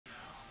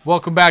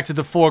Welcome back to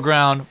the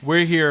foreground.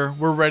 We're here.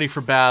 We're ready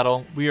for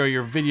battle. We are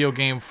your video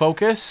game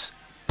focus.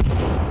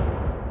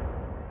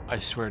 I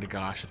swear to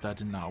gosh, if that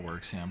did not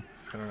work, Sam.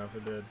 I don't know if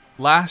it did.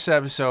 Last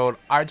episode,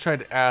 I tried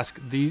to ask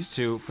these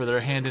two for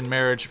their hand in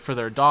marriage for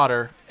their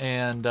daughter,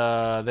 and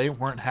they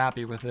weren't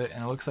happy with it,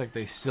 and it looks like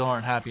they still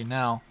aren't happy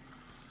now.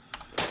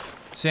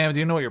 Sam,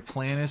 do you know what your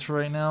plan is for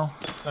right now?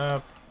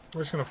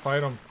 We're just gonna fight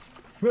them.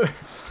 I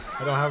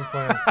don't have a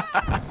plan.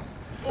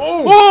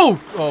 Oh! Whoa!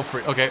 Oh,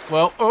 free. Okay,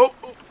 well, oh.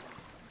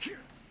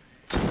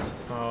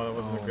 Oh, that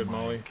wasn't a good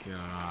molly.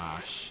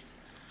 Gosh.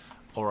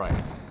 Alright.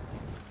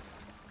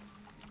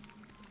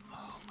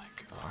 Oh my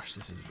gosh,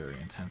 this is very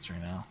intense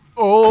right now.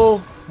 Oh!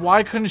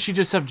 Why couldn't she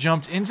just have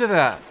jumped into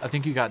that? I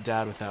think you got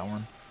dad with that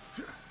one.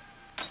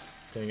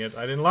 Dang it,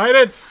 I didn't light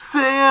it!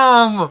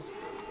 Sam!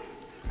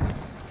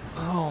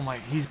 Oh my,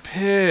 he's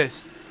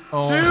pissed.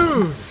 Oh.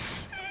 Dude!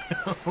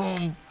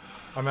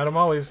 I'm out of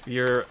mollies.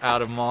 You're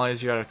out of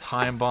mollies, you're out of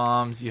time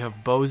bombs, you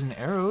have bows and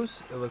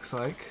arrows, it looks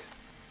like.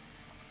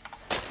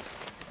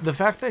 The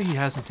fact that he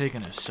hasn't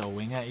taken a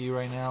swing at you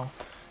right now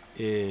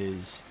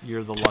is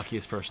you're the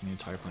luckiest person in the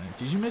entire planet.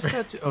 Did you miss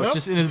that too? Oh, nope. It's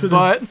just in his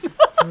butt.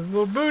 It's in his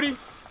little booty.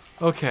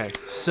 Okay,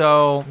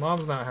 so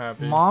Mom's not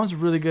happy. Mom's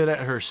really good at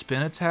her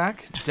spin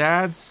attack.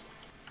 Dad's...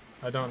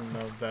 I don't know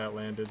if that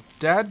landed.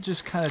 Dad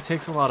just kind of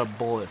takes a lot of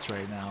bullets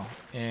right now.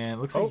 And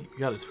it looks like he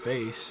got his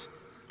face.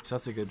 So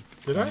that's a good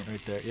point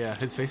right there. Yeah,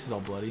 his face is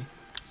all bloody.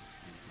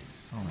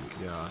 Oh my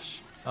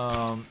gosh.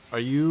 Are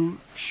you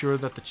sure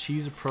that the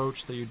cheese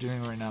approach that you're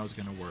doing right now is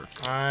going to work?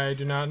 I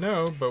do not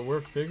know, but we're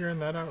figuring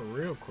that out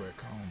real quick.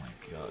 Oh my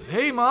god.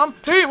 Hey, Mom!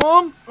 Hey,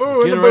 Mom!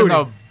 Oh, get her in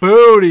the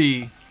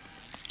booty!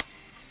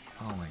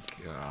 Oh my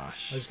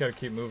gosh. I just gotta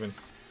keep moving.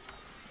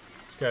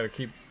 Just gotta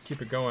keep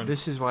it going.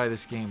 This is why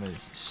this game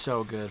is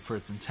so good, for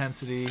its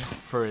intensity,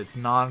 for its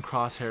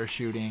non-crosshair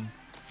shooting.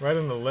 Right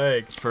in the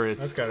leg. For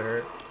its That's gotta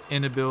hurt.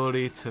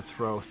 Inability to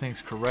throw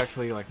things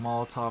correctly, like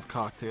Molotov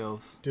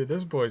cocktails. Dude,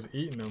 this boy's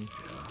eating them.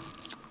 Yeah.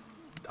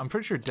 I'm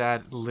pretty sure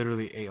Dad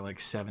literally ate like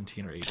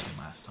 17 or 18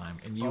 last time,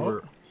 and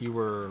you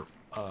were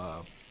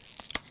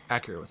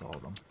accurate with all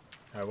of them.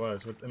 I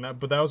was, but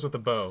that was with the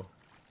bow.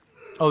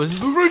 Oh, this is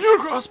the regular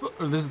crossbow.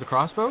 Or this is the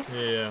crossbow?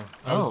 Yeah.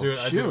 I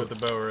did it with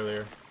the bow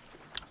earlier.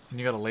 And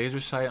you got a laser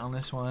sight on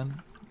this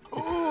one.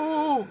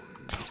 Oh!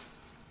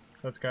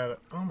 That's got it.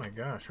 Oh my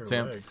gosh, her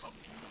Sam. legs.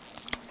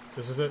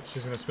 This is it.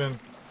 She's gonna spin.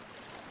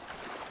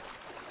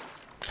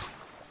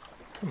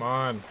 Come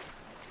on.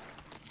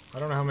 I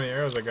don't know how many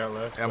arrows I got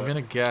left. I'm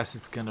gonna guess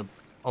it's gonna...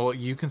 Oh,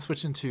 you can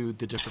switch into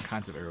the different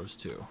kinds of arrows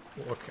too.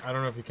 Look, I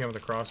don't know if you came with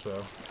a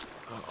crossbow.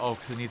 Oh,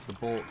 because it needs the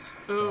bolts.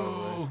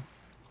 Oh.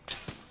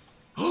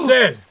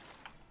 Dead!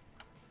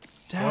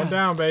 Dad. One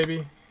down,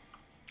 baby.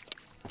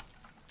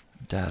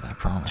 Dad, I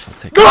promise I'll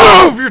take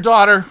care of your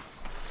daughter!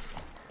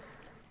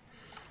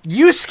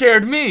 You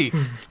scared me!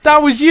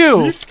 That was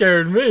you! She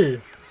scared me!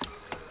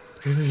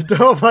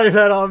 Don't play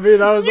that on me,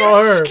 that was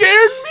all her! You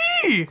scared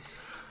me!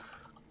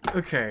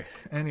 Okay,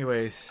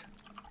 anyways.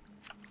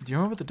 Do you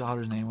remember what the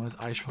daughter's name was?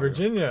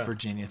 Virginia.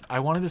 Virginia. I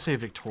wanted to say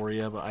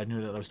Victoria, but I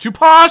knew that was too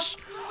posh!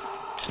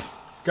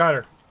 Got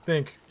her.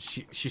 Think.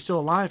 She's still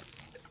alive.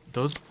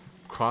 Those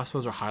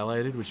crossbows are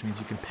highlighted, which means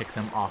you can pick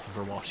them off of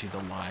her while she's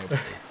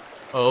alive.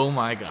 Oh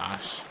my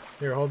gosh.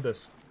 Here, hold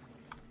this.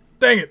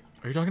 Dang it!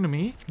 Are you talking to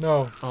me?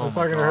 No, I was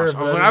talking to her.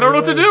 I was like, I don't know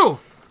what to do!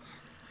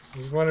 I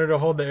just wanted her to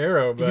hold the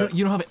arrow, but...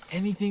 You don't have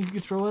anything you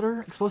could throw at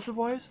her,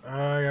 explosive-wise?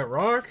 I got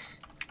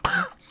rocks.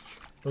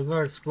 Those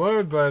don't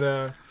explode,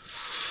 but,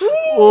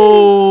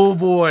 Oh,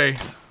 boy.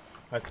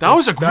 That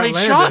was a great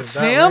shot,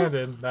 Sam!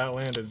 That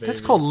landed, baby.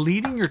 That's called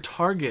leading your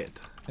target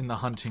in the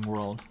hunting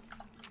world.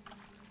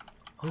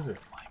 What is it?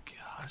 Oh, my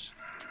gosh.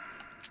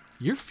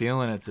 You're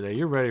feeling it today.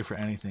 You're ready for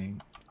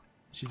anything.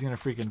 She's gonna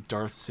freaking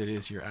Darth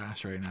Sidious your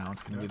ass right now.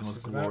 It's gonna be the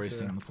most glorious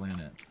thing on the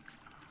planet.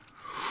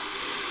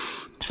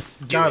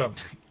 Got him.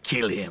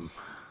 Kill him.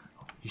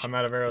 I'm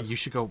out of arrows. You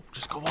should go.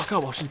 Just go walk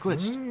up while she's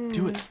glitched.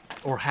 Do it.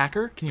 Or hack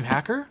her. Can you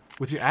hack her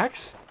with your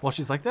axe while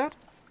she's like that?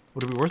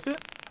 Would it be worth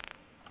it?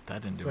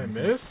 That didn't do anything.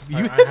 Did I miss?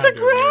 You hit the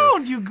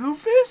ground, you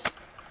goofus.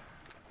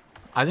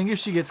 I think if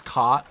she gets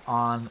caught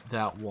on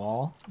that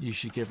wall, you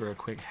should give her a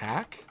quick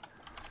hack.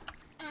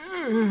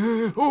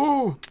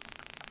 Oh.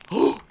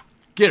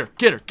 Get her,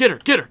 get her, get her,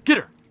 get her, get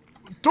her!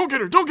 Don't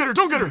get her, don't get her,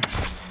 don't get her!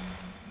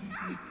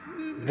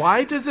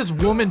 Why does this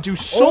woman do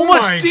so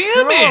much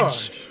damage?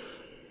 Gosh.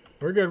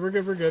 We're good, we're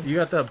good, we're good. You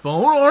got that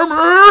bone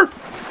armor!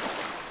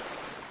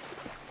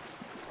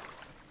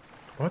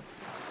 What?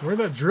 Where'd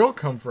that drill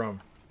come from?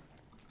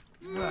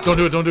 Don't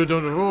do it, don't do it,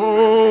 don't do it.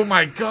 Oh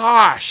my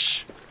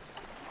gosh!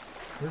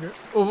 We're good.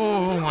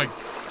 Oh my...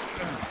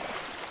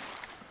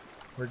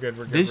 We're good,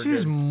 we're good, This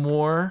is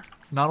more...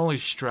 not only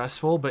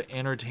stressful, but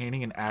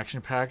entertaining and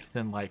action-packed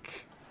than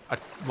like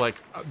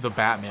the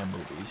Batman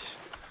movies.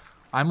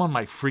 I'm on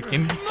my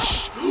freaking...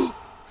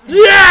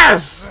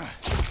 Yes!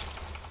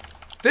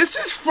 This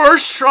is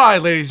first try,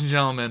 ladies and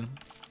gentlemen.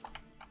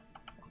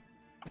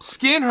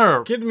 Skin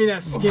her. Give me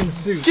that skin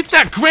suit. Get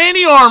that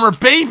granny armor,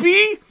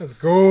 baby. Let's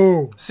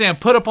go. Sam,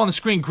 put up on the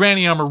screen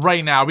granny armor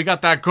right now. We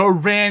got that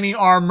granny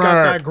armor.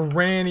 Got that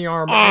granny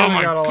armor. Oh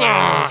my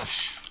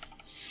gosh.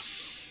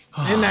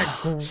 And that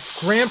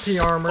grampy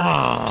armor.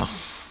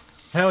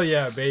 Hell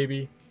yeah,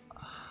 baby.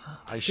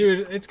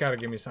 Dude, it's got to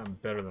give me something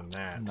better than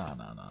that. No.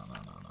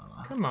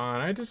 Come on,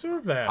 I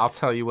deserve that. I'll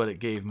tell you what it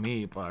gave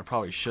me, but I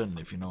probably shouldn't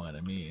if you know what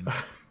I mean.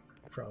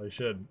 Probably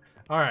should.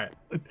 All right.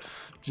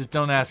 Just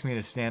don't ask me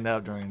to stand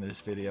up during this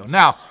video.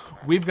 Now,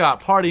 we've got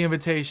party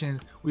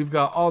invitations. We've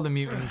got all the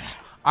mutants.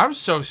 I'm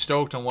so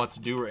stoked on what to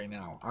do right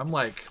now. I'm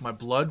like, my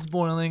blood's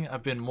boiling.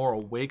 I've been more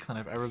awake than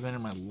I've ever been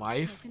in my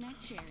life.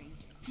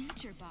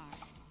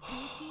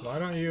 Why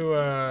don't you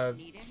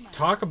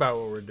talk about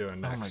what we're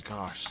doing next? Oh my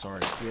gosh,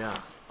 sorry. Yeah.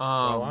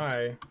 While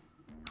I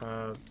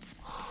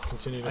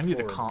continue to I need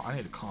to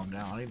calm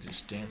down. I need to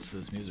just dance to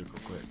this music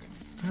real quick.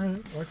 All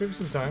right. I'll give you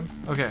some time.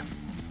 Okay.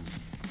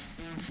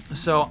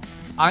 So,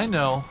 I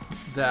know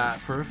that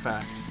for a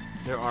fact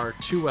there are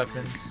 2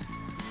 weapons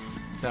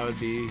that would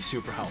be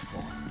super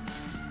helpful.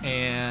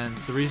 And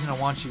the reason I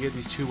want you to get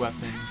these 2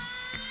 weapons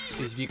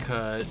is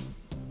because...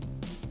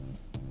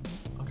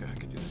 Okay, I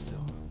can do this too.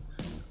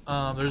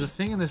 There's a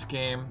thing in this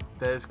game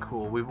that is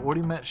cool. We've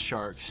already met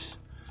sharks,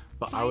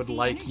 but I would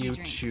like you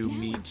to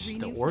meet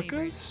the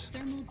orcas.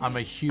 I'm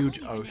a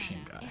huge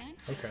ocean guy.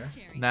 Okay.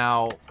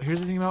 Now, here's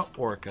the thing about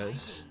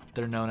orcas.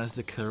 They're known as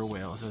the killer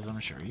whales, as I'm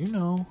sure you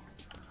know.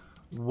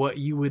 What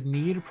you would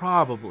need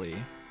probably,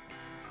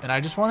 and I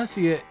just want to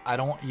see it.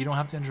 You don't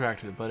have to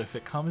interact with it, but if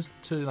it comes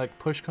to like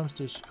push comes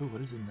to, ooh, what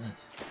is in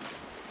this?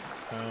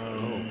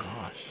 Oh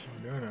gosh.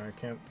 I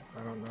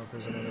don't know if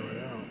there's another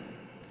way out.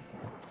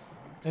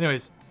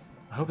 Anyways,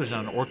 I hope there's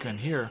not an orca in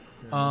here.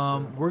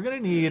 We're gonna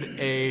need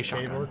a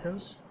shotgun.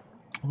 Orcas?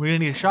 We're gonna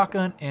need a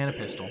shotgun and a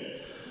pistol.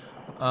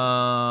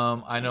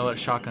 I know that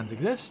shotguns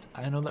exist.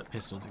 I know that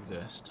pistols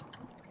exist.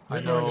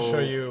 I'm going to show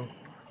you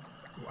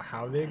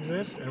how they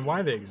exist and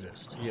why they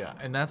exist. Yeah,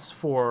 and that's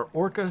for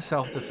orca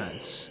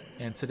self-defense.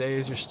 And today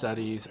is your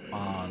studies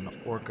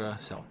on orca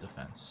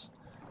self-defense.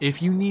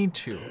 If you need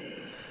to.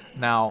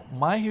 Now,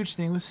 my huge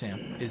thing with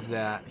Sam is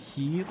that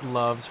he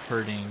loves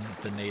hurting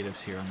the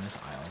natives here on this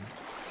island.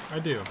 I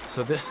do.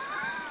 So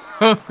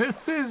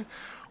this is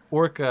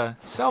orca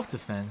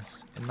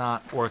self-defense and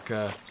not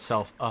orca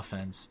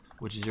self-offense,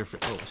 which is your...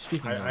 Oh,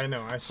 speaking of... I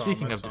know, I saw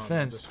Speaking of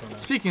defense...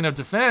 Speaking of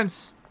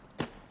defense...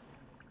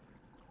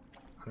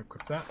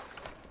 Unequip that.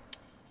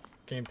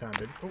 Game time,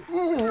 baby.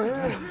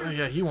 Oh,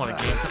 yeah, he wanted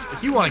game time.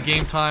 He wanted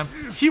game time.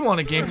 He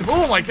wanted game time.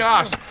 Oh my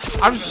gosh.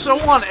 I'm so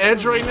on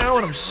edge right now,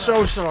 and I'm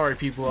so sorry,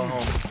 people at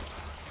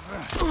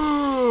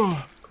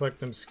home. Collect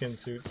them skin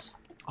suits.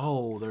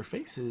 Oh, their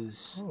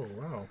faces. Oh,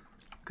 wow.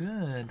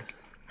 Good.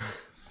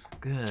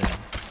 Good.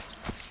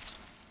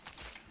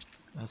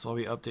 That's why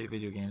we update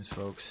video games,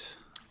 folks.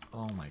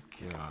 Oh my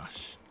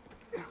gosh.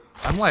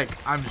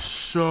 I'm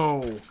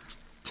so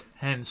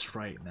tense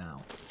right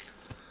now.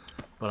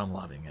 But I'm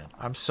loving it.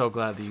 I'm so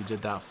glad that you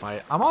did that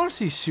fight. I'm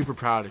honestly super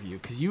proud of you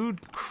because you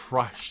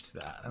crushed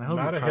that. And I hope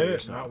not you're a proud of hit.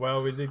 yourself.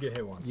 Well, we did get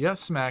hit once. You got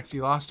smacked.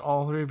 You lost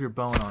all 3 of your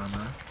bone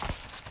armor.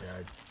 Yeah,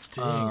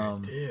 I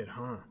did,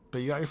 huh?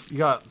 But you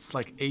got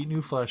like 8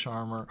 new flesh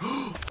armor.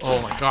 Oh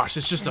my gosh,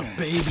 it's just a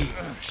baby.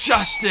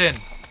 Justin!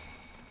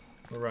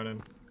 We're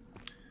running.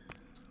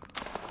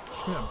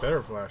 Yeah,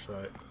 better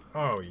flashlight.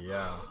 Oh,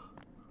 yeah.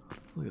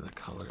 Look at the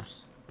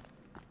colors.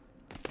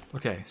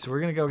 Okay, so we're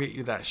gonna go get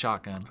you that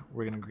shotgun.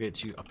 We're gonna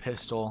get you a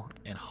pistol,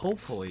 and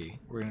hopefully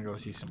we're gonna go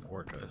see some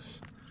orcas.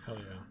 Hell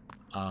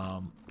yeah.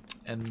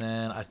 And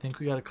then I think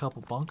we got a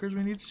couple bunkers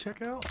we need to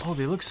check out. Oh,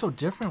 they look so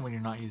different when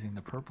you're not using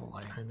the purple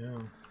light. I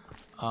know.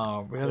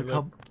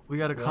 We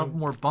got a couple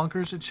more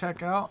bunkers to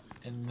check out,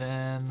 and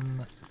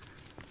then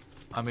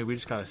I mean we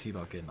just gotta see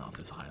about getting off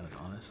this island,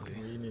 honestly.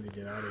 We need to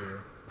get out of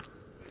here.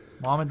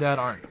 Mom and Dad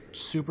aren't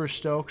super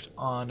stoked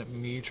on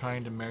me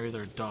trying to marry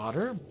their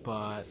daughter,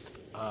 but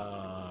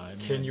I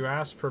mean, can you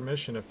ask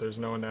permission if there's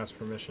no one to ask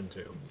permission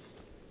to?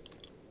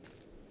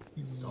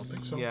 Don't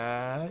think so?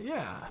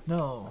 Yeah,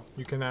 no.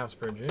 You can ask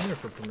Virginia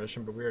for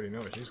permission, but we already know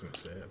what she's going to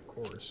say, of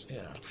course.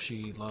 Yeah,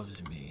 she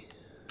loves me.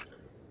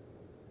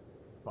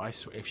 But I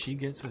swear, if she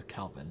gets with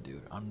Kelvin,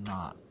 dude, I'm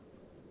not.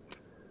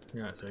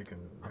 You're not taking...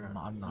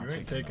 I'm not you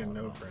ain't taking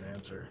no no for an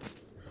answer.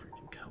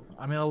 Freaking Kelvin.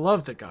 I mean, I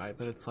love the guy,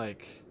 but it's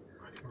like...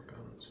 I need more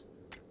guns.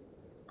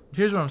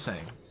 Here's what I'm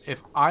saying.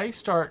 If I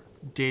start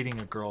dating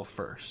a girl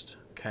first,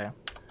 okay,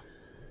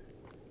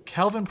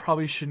 Kelvin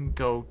probably shouldn't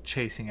go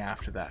chasing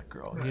after that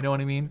girl. Right. You know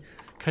what I mean?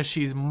 Because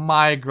she's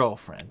my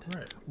girlfriend.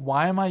 Right.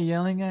 Why am I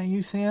yelling at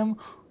you, Sam?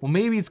 Well,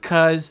 maybe it's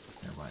because...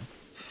 Never mind.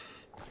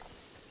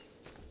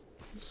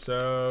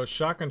 So,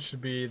 shotgun should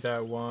be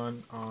that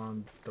one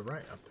on the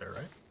right up there,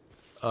 right?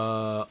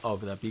 Oh,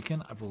 that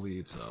beacon? I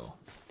believe so.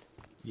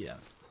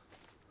 Yes.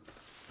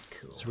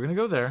 Cool. So we're going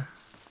to go there.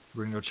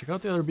 We're going to go check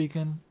out the other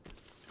beacon.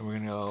 And we're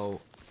going to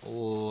go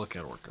look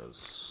at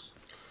orcas.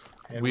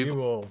 And we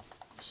will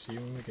see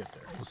when we get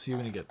there. We'll see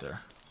when you get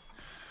there.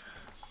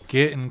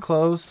 Getting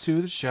close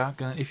to the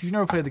shotgun. If you've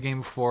never played the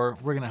game before,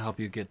 we're going to help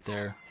you get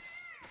there.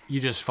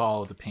 You just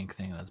follow the pink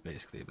thing. That's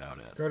basically about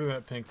it. Go to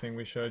that pink thing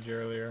we showed you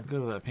earlier.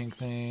 Go to that pink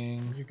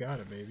thing. You got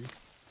it, baby.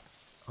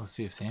 Let's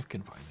see if Sam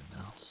can find it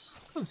now.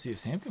 Let's see if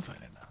Sam can find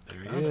it now.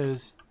 There he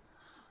is.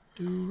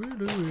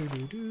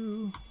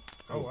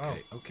 Oh, wow.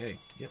 Okay.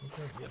 Yep.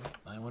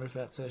 I wonder if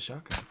that's a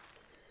shotgun.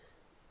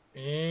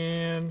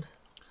 And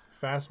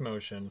fast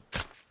motion.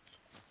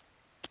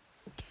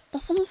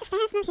 This is the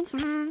fast motion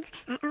song.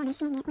 I only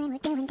sing it when we're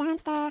doing dumb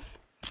stuff.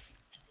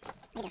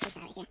 We go first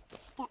right here.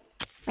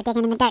 We're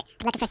digging in the dirt,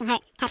 looking for some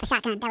hurt. Type of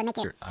shotgun that would make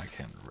it.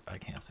 I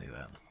can't say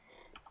that.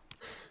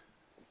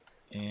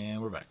 And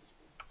we're back.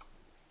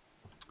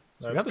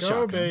 So we got the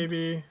shotgun,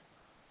 baby.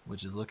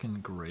 Which is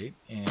looking great.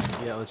 And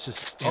yeah, let's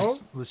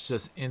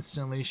just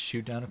instantly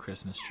shoot down a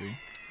Christmas tree.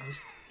 I was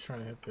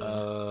trying to hit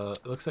the.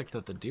 It looks like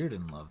that the deer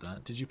didn't love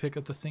that. Did you pick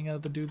up the thing out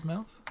of the dude's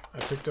mouth? I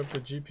picked up the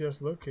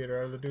GPS locator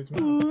out of the dude's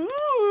mouth. Ooh.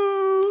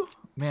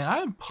 Man,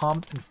 I'm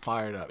pumped and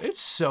fired up. It's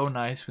so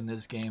nice when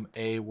this game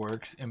A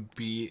works and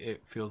B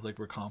it feels like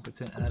we're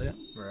competent at it.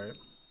 Right.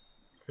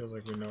 Feels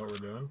like we know what we're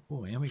doing.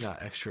 Oh, and we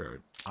got extra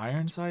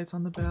iron sights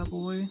on the bad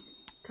boy.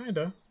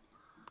 Kinda.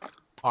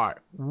 Alright,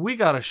 we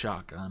got a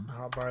shotgun.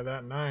 Hotbar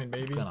that 9,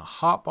 baby. Gonna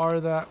hotbar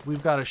that.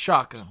 We've got a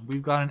shotgun.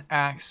 We've got an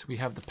axe. We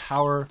have the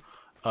power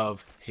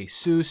of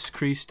Jesus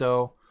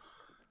Cristo.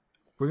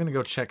 We're gonna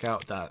go check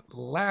out that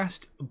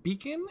last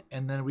beacon,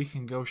 and then we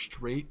can go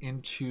straight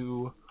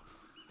into,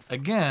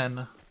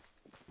 again,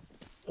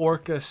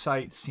 orca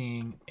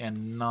sightseeing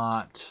and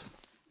not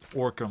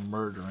orca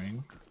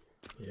murdering.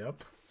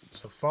 Yep.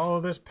 So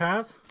follow this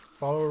path.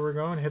 Follow where we're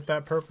going. Hit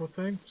that purple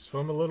thing.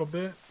 Swim a little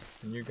bit.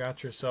 And you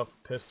got yourself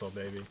a pistol,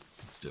 baby.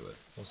 Let's do it.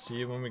 We'll see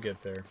you when we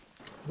get there.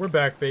 We're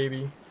back,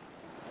 baby.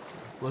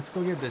 Let's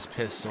go get this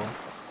pistol.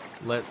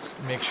 Let's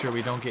make sure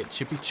we don't get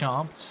chippy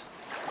chomped.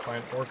 By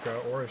an orca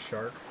or a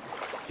shark.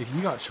 If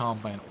you got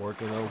chomped by an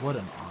orca, though, what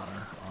an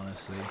honor,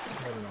 honestly.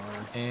 What an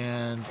honor.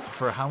 And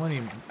for how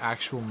many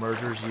actual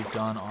murders you've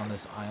done on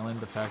this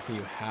island, the fact that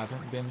you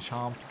haven't been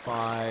chomped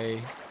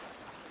by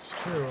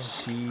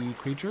sea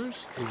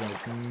creatures is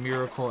a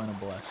miracle and a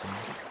blessing.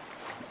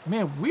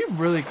 Man, we've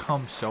really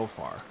come so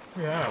far.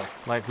 We have.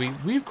 Like,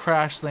 we've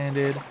crash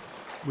landed.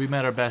 We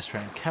met our best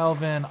friend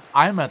Calvin.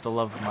 I met the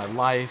love of my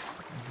life.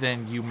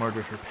 Then you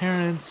murdered her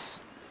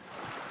parents.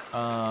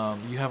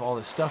 You have all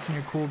this stuff in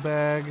your cool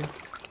bag.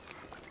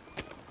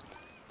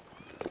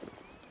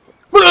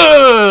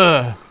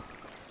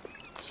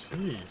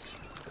 Jeez.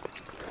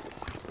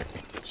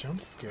 Jump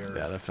scares.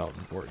 Yeah, that felt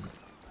important.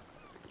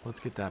 Let's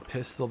get that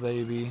pistol,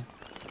 baby.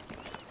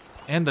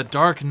 And The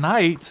Dark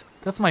Knight.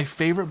 That's my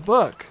favorite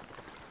book.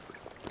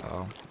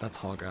 Oh, that's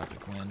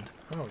holographic wind.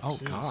 Oh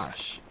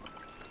gosh.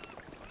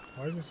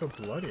 Why is it so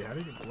bloody? How do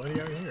you get bloody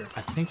out here?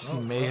 I think he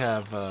may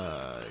have.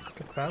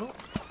 Get battle?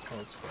 Oh,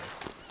 it's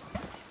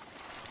fine.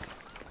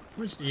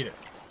 We just eat it.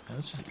 Yeah,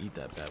 let's just eat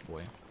that bad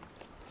boy.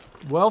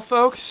 Well,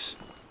 folks,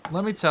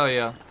 let me tell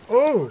you.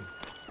 Oh!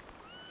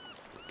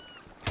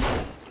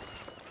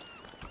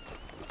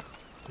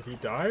 Did he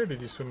die or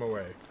did he swim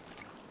away?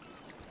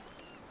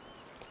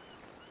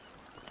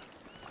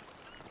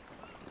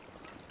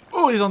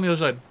 Oh, he's on the other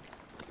side.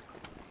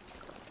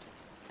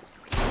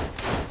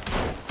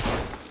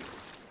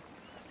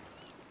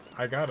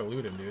 I gotta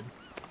loot him, dude.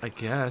 I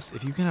guess.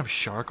 If you can have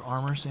shark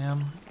armor,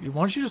 Sam, why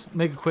don't you just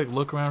make a quick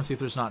look around and see if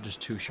there's not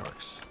just 2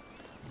 sharks?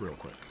 Real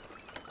quick.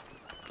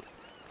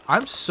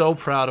 I'm so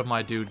proud of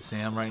my dude,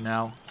 Sam, right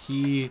now.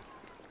 He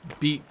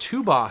beat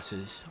 2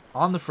 bosses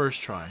on the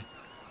first try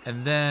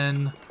and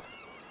then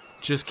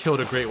just killed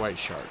a great white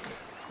shark.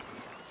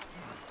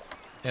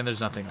 And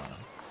there's nothing on him.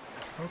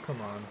 Oh,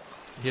 come on.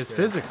 He has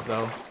physics,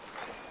 though.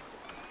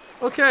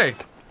 Okay.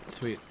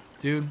 Sweet.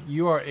 Dude,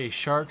 you are a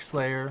shark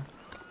slayer.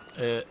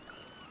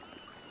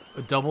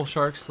 A double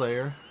shark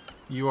slayer.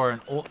 You are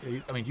an old...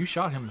 I mean, you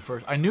shot him the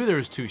first... I knew there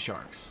was 2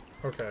 sharks.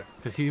 Okay.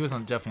 Because he was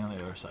definitely on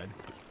the other side.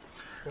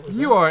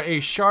 You are a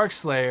shark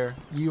slayer.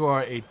 You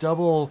are a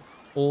double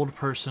old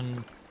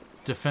person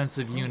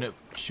defensive unit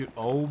shoot...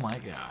 Oh my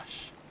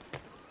gosh.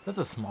 That's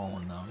a small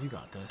one, though. You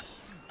got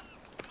this.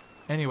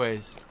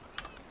 Anyways...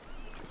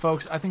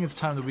 Folks, I think it's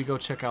time that we go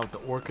check out the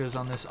orcas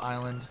on this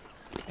island.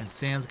 And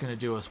Sam's going to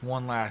do us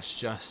one last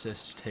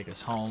justice to take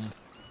us home.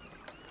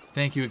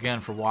 Thank you again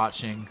for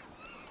watching.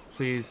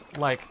 Please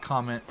like,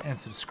 comment, and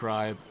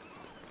subscribe.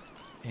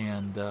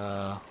 And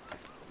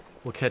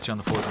we'll catch you on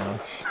the 4th one.